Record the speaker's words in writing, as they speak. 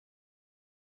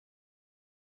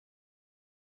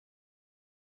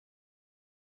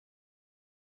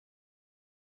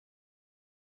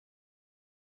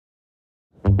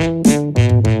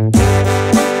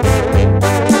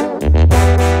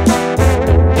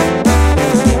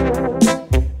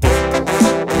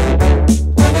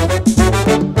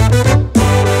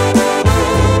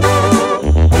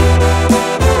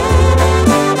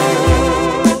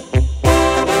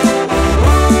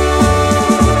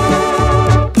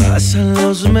Pasan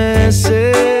los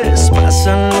meses,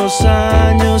 pasan los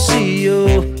años y yo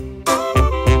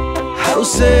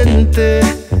ausente.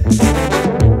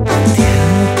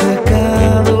 Tierno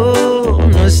pecado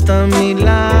no está a mi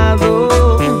lado,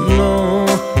 no,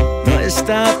 no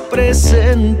está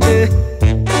presente.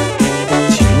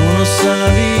 Yo no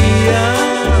sabía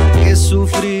que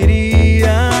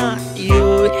sufriría y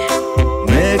hoy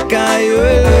me cayó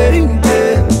el 20.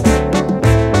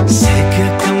 Sé que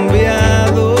ha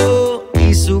cambiado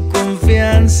y su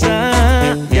confianza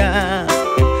ya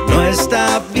no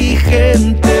está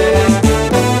vigente.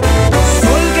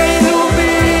 Sol que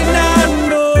ilumina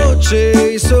noche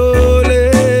y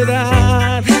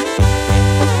soledad.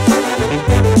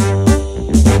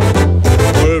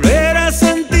 Volver a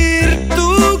sentir tu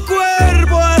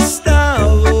cuerpo hasta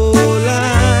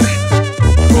volar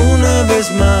una vez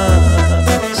más.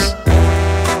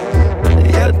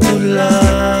 Y a tu lado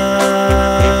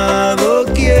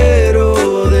quiero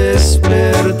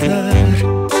despertar.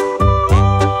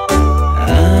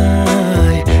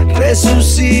 Ay,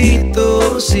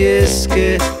 resucito si es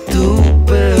que tu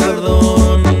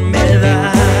perdón me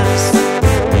das.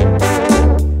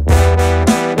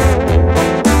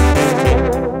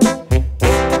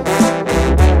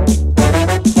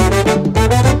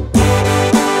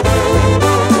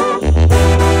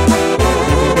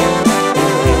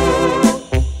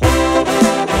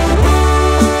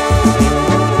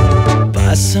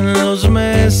 Pasan los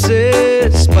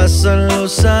meses, pasan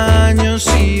los años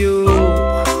y yo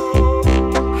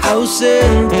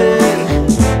ausente.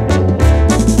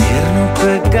 Tierno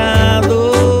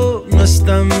pecado no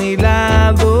está a mi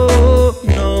lado,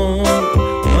 no,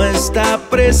 no está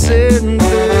presente.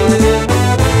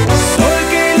 Sol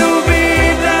que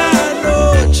ilumina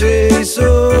noche y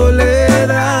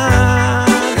soledad.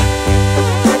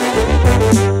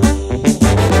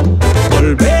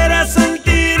 Volver a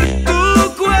sentir tu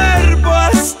cuerpo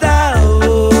hasta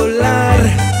volar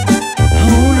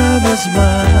una vez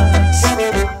más.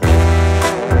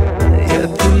 Y a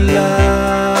tu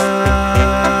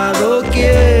lado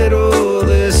quiero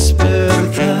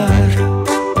despertar.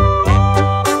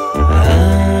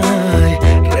 Ay,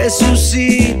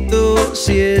 resucito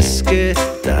si es que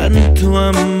tanto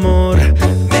amor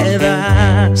me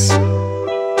das.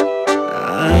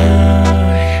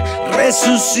 Ay,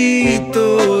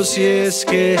 resucito si es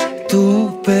que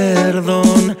tu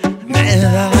perdón me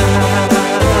das.